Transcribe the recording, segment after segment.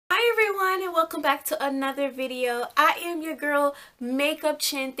welcome back to another video. I am your girl Makeup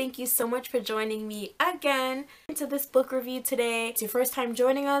Chin. Thank you so much for joining me again into this book review today. If it's your first time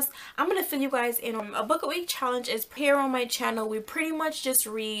joining us, I'm gonna fill you guys in on a book a week challenge. Is here on my channel. We pretty much just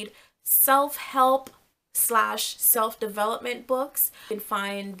read self-help / self-development books. You can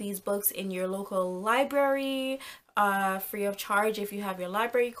find these books in your local library free of charge if you have your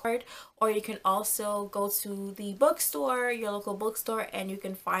library card, or you can also go to the bookstore, your local bookstore, and you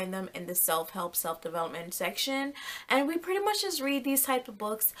can find them in the self-help self-development section. And we pretty much just read these type of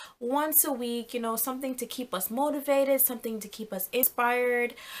books once a week, you know, something to keep us motivated, something to keep us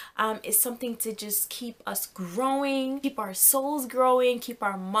inspired. It's something to just keep us growing, keep our souls growing, keep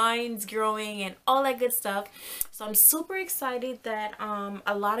our minds growing, and all that good stuff. So I'm super excited that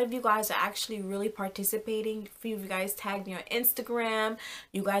a lot of you guys are actually really participating. A few of you guys tagged me on Instagram.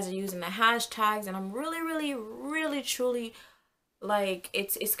 You guys are using the hashtags, and I'm really truly, like,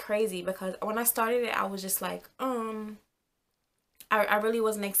 it's crazy, because when I started it I was just like I really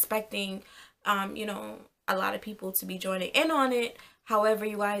wasn't expecting you know, a lot of people to be joining in on it. However,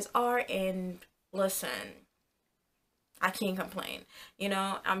 you guys are, and listen, I can't complain. You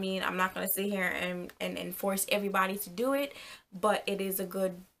know, I mean, I'm not gonna sit here and force everybody to do it, but it is a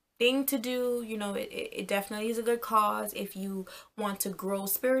good thing to do. You know, it definitely is a good cause if you want to grow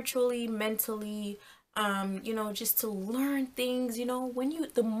spiritually, mentally, you know, just to learn things. You know,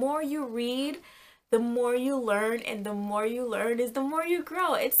 the more you read, the more you learn, and the more you learn is the more you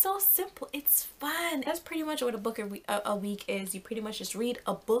grow. It's so simple, it's fun. That's pretty much what a book a week is. You pretty much just read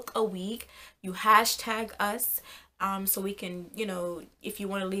a book a week. You hashtag us, so we can, you know, if you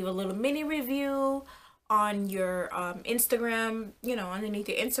want to leave a little mini review on your Instagram, you know, underneath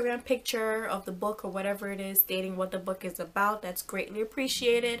your Instagram picture of the book or whatever it is, stating what the book is about, that's greatly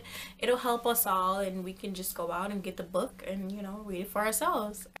appreciated. It'll help us all, and we can just go out and get the book and, you know, read it for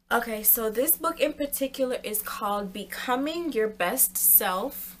ourselves. Okay, so this book in particular is called Becoming Your Best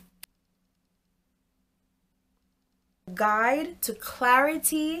Self: Guide to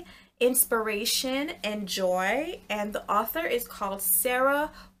Clarity, Inspiration, and Joy, and the author is called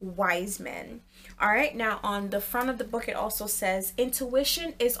Sara Wiseman. All right, now on the front of the book it also says,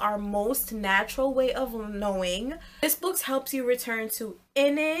 intuition is our most natural way of knowing. This book helps you return to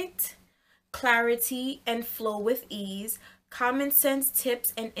innate clarity and flow with ease, common sense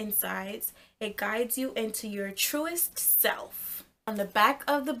tips and insights. It guides you into your truest self. On the back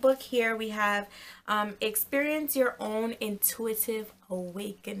of the book here we have experience your own intuitive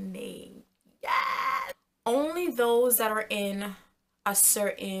awakening. Yes! Only those that are in a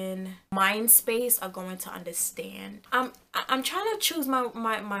certain mind space are going to understand. I'm trying to choose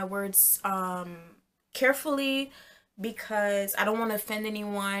my words carefully, because I don't want to offend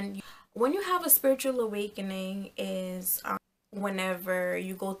anyone. When you have a spiritual awakening is whenever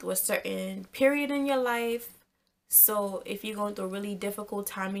you go through a certain period in your life. So if you're going through a really difficult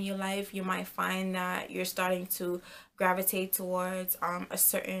time in your life, you might find that you're starting to gravitate towards a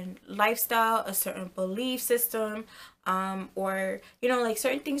certain lifestyle, a certain belief system, or, you know, like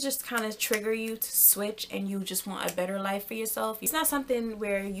certain things just kind of trigger you to switch, and you just want a better life for yourself. It's not something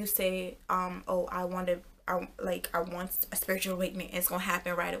where you say, oh, I want a spiritual awakening, it's gonna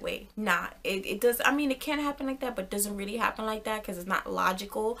happen right away. Nah, it does. I mean, it can happen like that, but it doesn't really happen like that, because it's not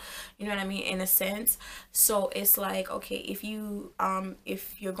logical, you know what I mean, in a sense. So it's like, okay, if you're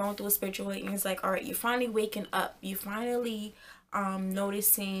going through a spiritual awakening, it's like, all right, you're finally waking up, you finally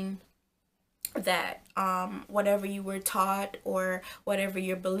noticing that whatever you were taught, or whatever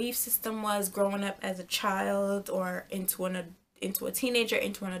your belief system was growing up as a child, or into a teenager,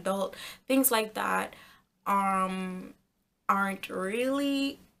 into an adult, things like that aren't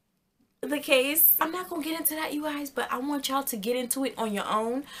really the case. I'm not gonna get into that, you guys, but I want y'all to get into it on your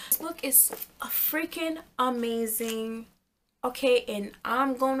own. This book is a freaking amazing, okay, and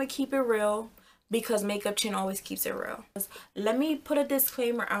I'm gonna keep it real, because Makeup Chin always keeps it real. Let me put a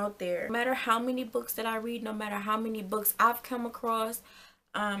disclaimer out there. No matter how many books that I read, no matter how many books I've come across,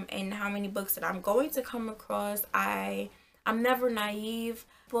 and how many books that I'm going to come across, I'm never naive.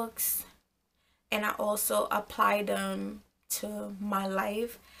 Books, and I also apply them to my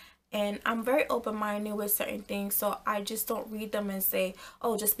life, and I'm very open-minded with certain things. So I just don't read them and say,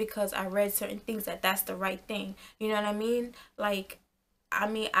 oh, just because I read certain things that's the right thing, you know what I mean? Like, I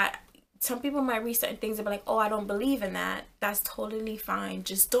mean, some people might read certain things and be like, oh, I don't believe in that. That's totally fine.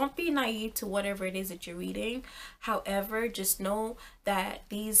 Just don't be naive to whatever it is that you're reading. However, just know that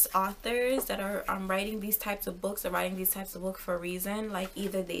these authors that are writing these types of books are writing these types of books for a reason. Like,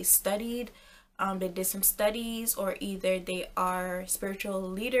 either they studied, they did some studies, or either they are spiritual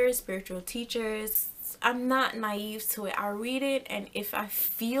leaders, spiritual teachers, I'm not naive to it. I read it, and if I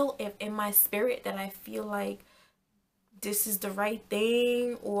feel, if in my spirit that I feel like this is the right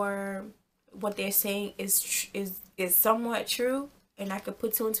thing, or what they're saying is somewhat true, and I could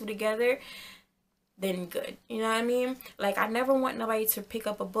put two and two together, then good. You know what I mean? Like, I never want nobody to pick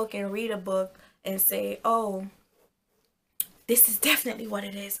up a book and read a book and say, oh, this is definitely what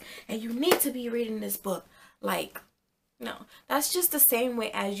it is, and you need to be reading this book. Like, no, that's just the same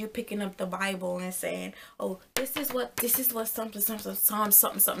way as you picking up the Bible and saying, oh, this is what something Psalm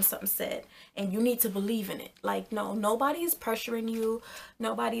something said, and you need to believe in it. Like, no, nobody is pressuring you.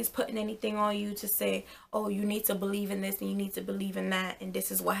 Nobody is putting anything on you to say, oh, you need to believe in this and you need to believe in that, and this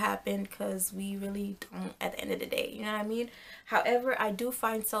is what happened, because we really don't at the end of the day. You know what I mean? However, I do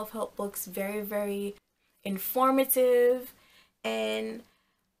find self-help books very, very informative, and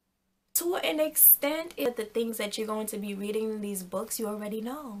to an extent, the things that you're going to be reading in these books, you already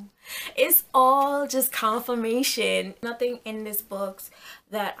know. It's all just confirmation. Nothing in these books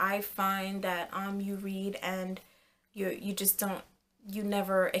that I find that you read and you just don't, you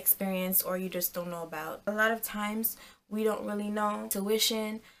never experienced, or you just don't know about. A lot of times we don't really know.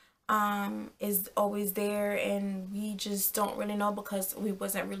 Tuition is always there, and we just don't really know because we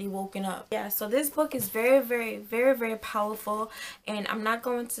wasn't really woken up. Yeah, so this book is very, very, very, very powerful, and I'm not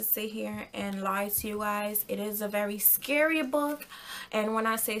going to sit here and lie to you guys. It is a very scary book, and when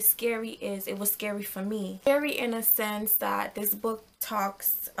I say scary, it was scary for me. Scary in a sense that this book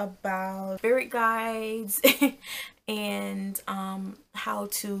talks about spirit guides and how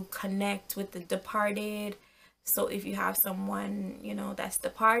to connect with the departed. So if you have someone, you know, that's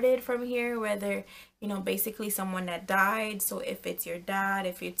departed from here, whether, you know, basically someone that died, so if it's your dad,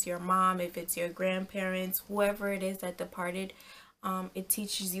 if it's your mom, if it's your grandparents, whoever it is that departed, it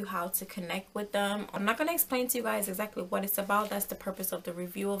teaches you how to connect with them. I'm not going to explain to you guys exactly what it's about. That's the purpose of the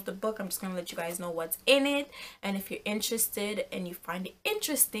review of the book. I'm just going to let you guys know what's in it, and if you're interested and you find it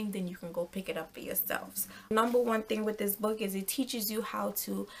interesting, then you can go pick it up for yourselves. Number one thing with this book is it teaches you how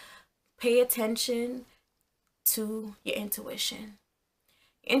to pay attention to your intuition.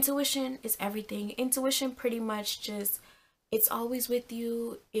 Intuition is everything. Intuition pretty much just, it's always with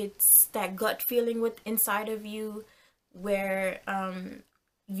you. It's that gut feeling with inside of you where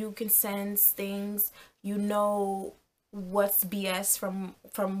you can sense things. You know what's BS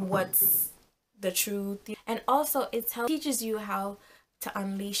from what's the truth, and also it teaches you how to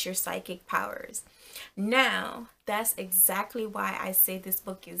unleash your psychic powers. Now, that's exactly why I say this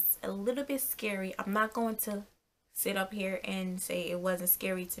book is a little bit scary. I'm not going to sit up here and say it wasn't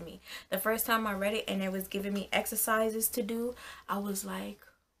scary to me. The first time I read it and it was giving me exercises to do, I was like,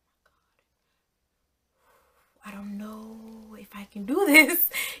 I don't know if I can do this,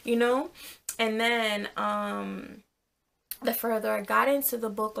 you know? And then the further I got into the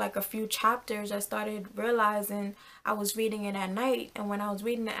book, like a few chapters, I started realizing I was reading it at night, and when I was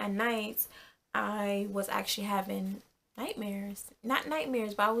reading it at night, I was actually having nightmares. Not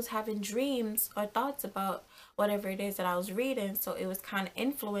nightmares, but I was having dreams or thoughts about whatever it is that I was reading. So it was kind of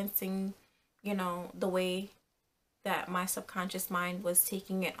influencing, you know, the way that my subconscious mind was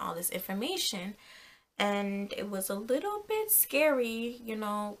taking in all this information. And it was a little bit scary, you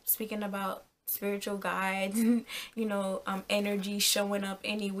know, speaking about spiritual guides, you know, energy showing up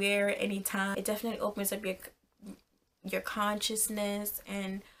anywhere, anytime. It definitely opens up your consciousness,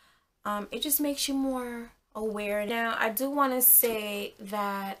 and it just makes you more aware. Now, I do want to say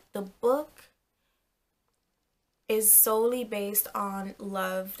that the book is solely based on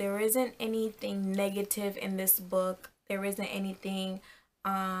love. There isn't anything negative in this book. There isn't anything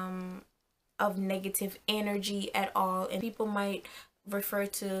of negative energy at all, and people might refer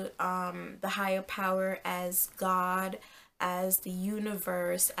to the higher power as God, as the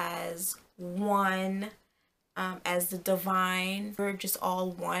universe, as one, as the divine. We're just all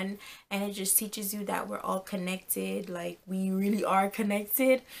one, and it just teaches you that we're all connected. Like, we really are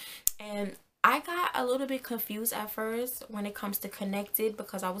connected. And I got a little bit confused at first when it comes to connected,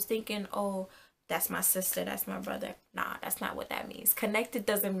 because I was thinking, oh, that's my sister, that's my brother. Nah, that's not what that means. Connected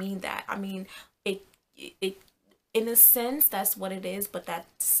doesn't mean that. I mean, it in a sense, that's what it is, but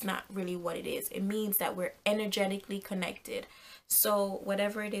that's not really what it is. It means that we're energetically connected. So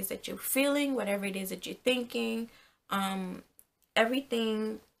whatever it is that you're feeling, whatever it is that you're thinking,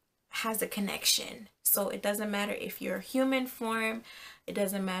 everything has a connection. So it doesn't matter if you're human form, it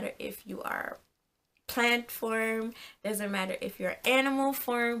doesn't matter if you are plant form, it doesn't matter if you're animal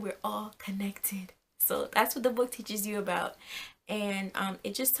form, we're all connected. So that's what the book teaches you about. And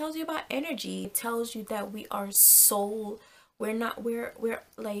it just tells you about energy. It tells you that we are soul. We're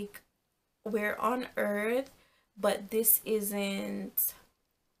on earth, but this isn't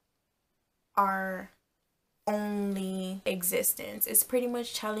our only existence. It's pretty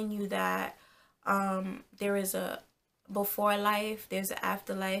much telling you that there is a before life, there's an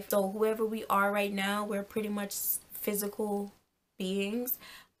afterlife. So whoever we are right now, we're pretty much physical beings,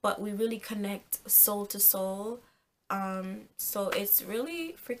 but we really connect soul to soul. So it's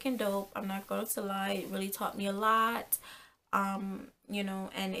really freaking dope. I'm not going to lie, it really taught me a lot. You know,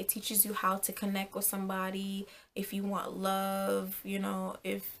 and it teaches you how to connect with somebody if you want love, you know,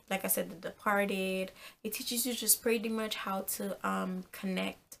 if, like I said, The Departed. It teaches you just pretty much how to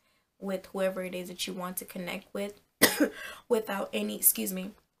connect with whoever it is that you want to connect with without any, excuse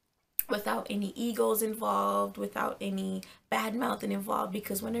me, without any egos involved, without any bad mouthing involved.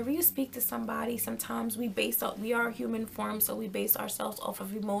 Because whenever you speak to somebody, sometimes we are human form, so we base ourselves off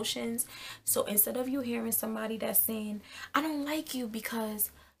of emotions. So instead of you hearing somebody that's saying, I don't like you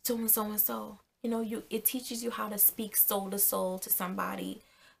because so and so and so, you know, it teaches you how to speak soul to soul to somebody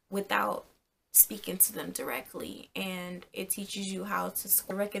without speaking to them directly, and it teaches you how to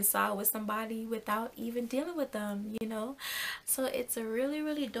reconcile with somebody without even dealing with them, you know. So it's a really,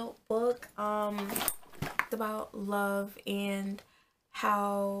 really dope book. It's about love and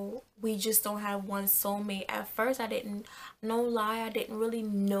how we just don't have one soulmate. At first, I didn't, no lie, I didn't really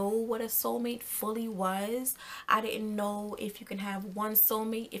know what a soulmate fully was. I didn't know if you can have one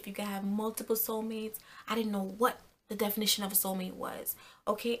soulmate, if you can have multiple soulmates. I didn't know what the definition of a soulmate was.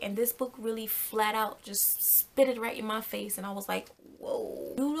 Okay, and this book really flat out just spit it right in my face, and I was like,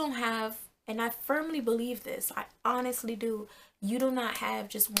 whoa, you don't have, and I firmly believe this, I honestly do, you do not have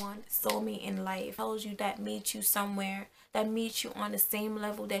just one soulmate in life. It tells you that meets you somewhere, that meets you on the same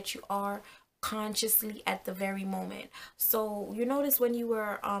level that you are consciously at the very moment. So you notice when you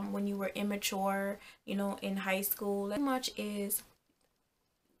were immature, you know, in high school, pretty much is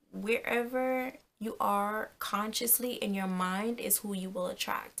wherever you are consciously in your mind is who you will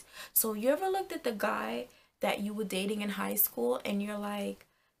attract. So you ever looked at the guy that you were dating in high school and you're like,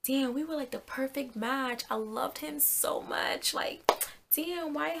 damn, we were like the perfect match, I loved him so much, like,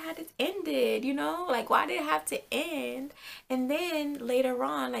 damn, why had it ended, you know, like, why did it have to end? And then later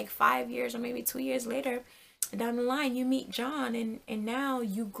on, like 5 years or maybe 2 years later down the line, you meet John, and now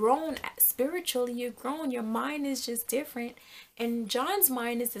you've grown spiritually, you've grown, your mind is just different, and John's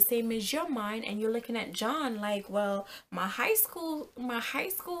mind is the same as your mind, and you're looking at John like, well, my high school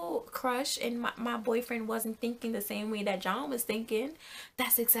crush and my boyfriend wasn't thinking the same way that John was thinking.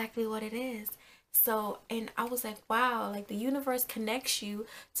 That's exactly what it is. So, and I was like, wow, like the universe connects you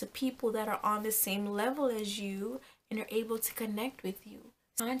to people that are on the same level as you and are able to connect with you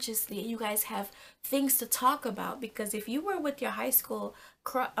consciously. You guys have things to talk about, because if you were with your high school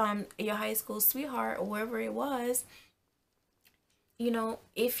sweetheart or wherever it was, you know,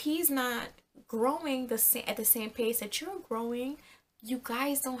 if he's not growing at the same pace that you're growing, you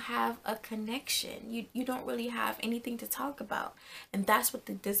guys don't have a connection. You don't really have anything to talk about. And that's what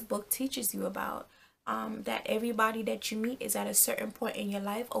this book teaches you about. That everybody that you meet is at a certain point in your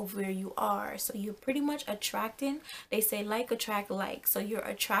life of where you are. So you're pretty much attracting, they say like attract like. So you're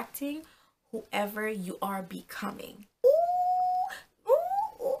attracting whoever you are becoming. Ooh,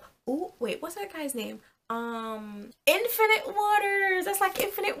 ooh, ooh, ooh. Wait, what's that guy's name? Infinite Waters. That's like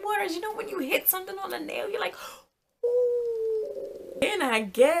Infinite Waters. You know when you hit something on the nail, you're like, ooh. Can I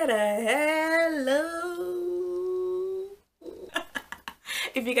get a hello?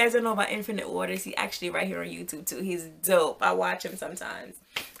 If you guys don't know about Infinite Waters, he's actually right here on YouTube too. He's dope. I watch him sometimes.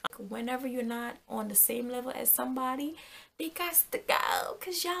 Whenever you're not on the same level as somebody, they got to go,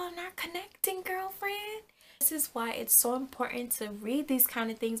 because y'all are not connecting, girlfriend. This is why it's so important to read these kind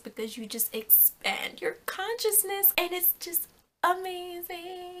of things, because you just expand your consciousness, and it's just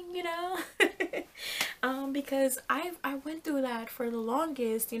amazing, you know. Because I went through that for the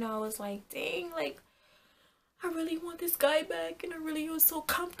longest, you know. I was like, dang, like, I really want this guy back, and I really was so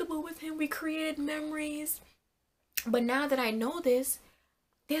comfortable with him. We created memories. But now that I know this,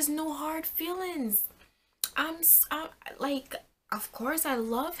 there's no hard feelings. I'm like, of course I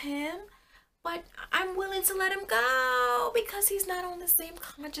love him, but I'm willing to let him go because he's not on the same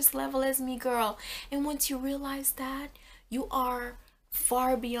conscious level as me, girl. And once you realize that, you are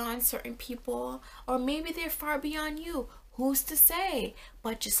far beyond certain people, or maybe they're far beyond you. Who's to say?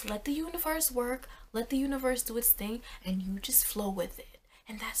 But just let the universe work, let the universe do its thing, and you just flow with it.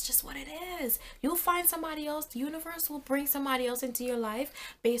 And that's just what it is. You'll find somebody else. The universe will bring somebody else into your life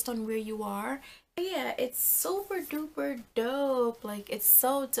based on where you are. Yeah, it's super duper dope. Like, it's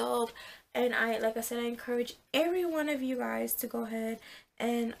so dope. And like I said, I encourage every one of you guys to go ahead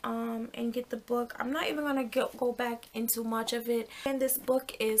and get the book. I'm not even gonna go back into much of it. And this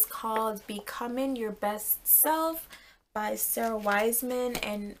book is called Becoming Your Best Self by Sara Wiseman.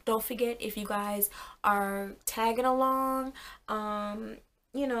 And don't forget, if you guys are tagging along,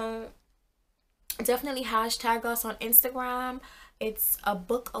 you know, definitely hashtag us on Instagram. It's a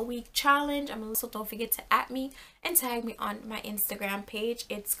book a week challenge. Also, don't forget to @ me and tag me on my Instagram page.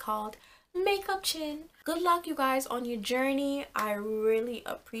 It's called Makeup Chin. Good luck, you guys, on your journey. I really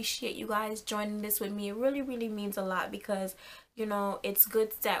appreciate you guys joining this with me. It really means a lot, because you know, it's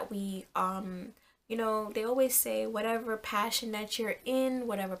good that we you know, they always say whatever passion that you're in,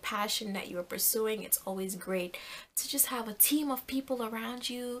 whatever passion that you're pursuing, it's always great to just have a team of people around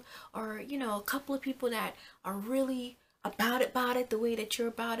you, or you know, a couple of people that are really about it the way that you're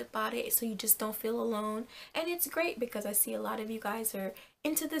about it, so you just don't feel alone. And it's great because I see a lot of you guys are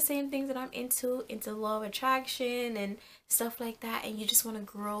into the same things that I'm into law of attraction and stuff like that, and you just want to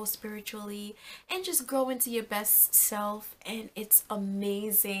grow spiritually and just grow into your best self, and it's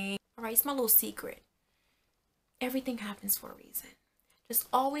amazing. All right, it's my little secret. Everything happens for a reason. Just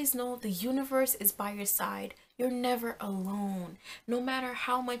always know the universe is by your side. You're never alone. No matter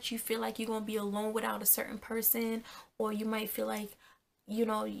how much you feel like you're going to be alone without a certain person, or you might feel like, you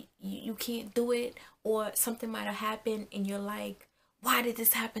know, you can't do it, or something might have happened and you're like, why did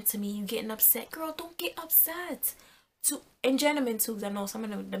this happen to me? You getting upset. Girl, don't get upset. And gentlemen too, because I know some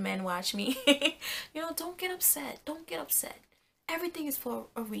of the men watch me. You know, don't get upset. Don't get upset. Everything is for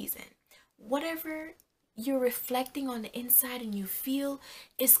a reason. Whatever you're reflecting on the inside and you feel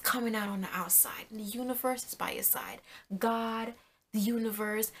is coming out on the outside. And the universe is by your side. God, the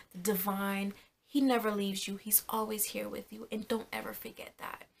universe, the divine, he never leaves you. He's always here with you. And don't ever forget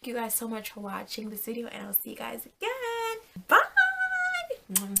that. Thank you guys so much for watching this video, and I'll see you guys again. Bye.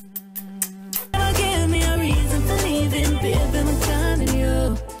 Give me a reason for leaving, baby, I'm telling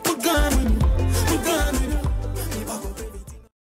you.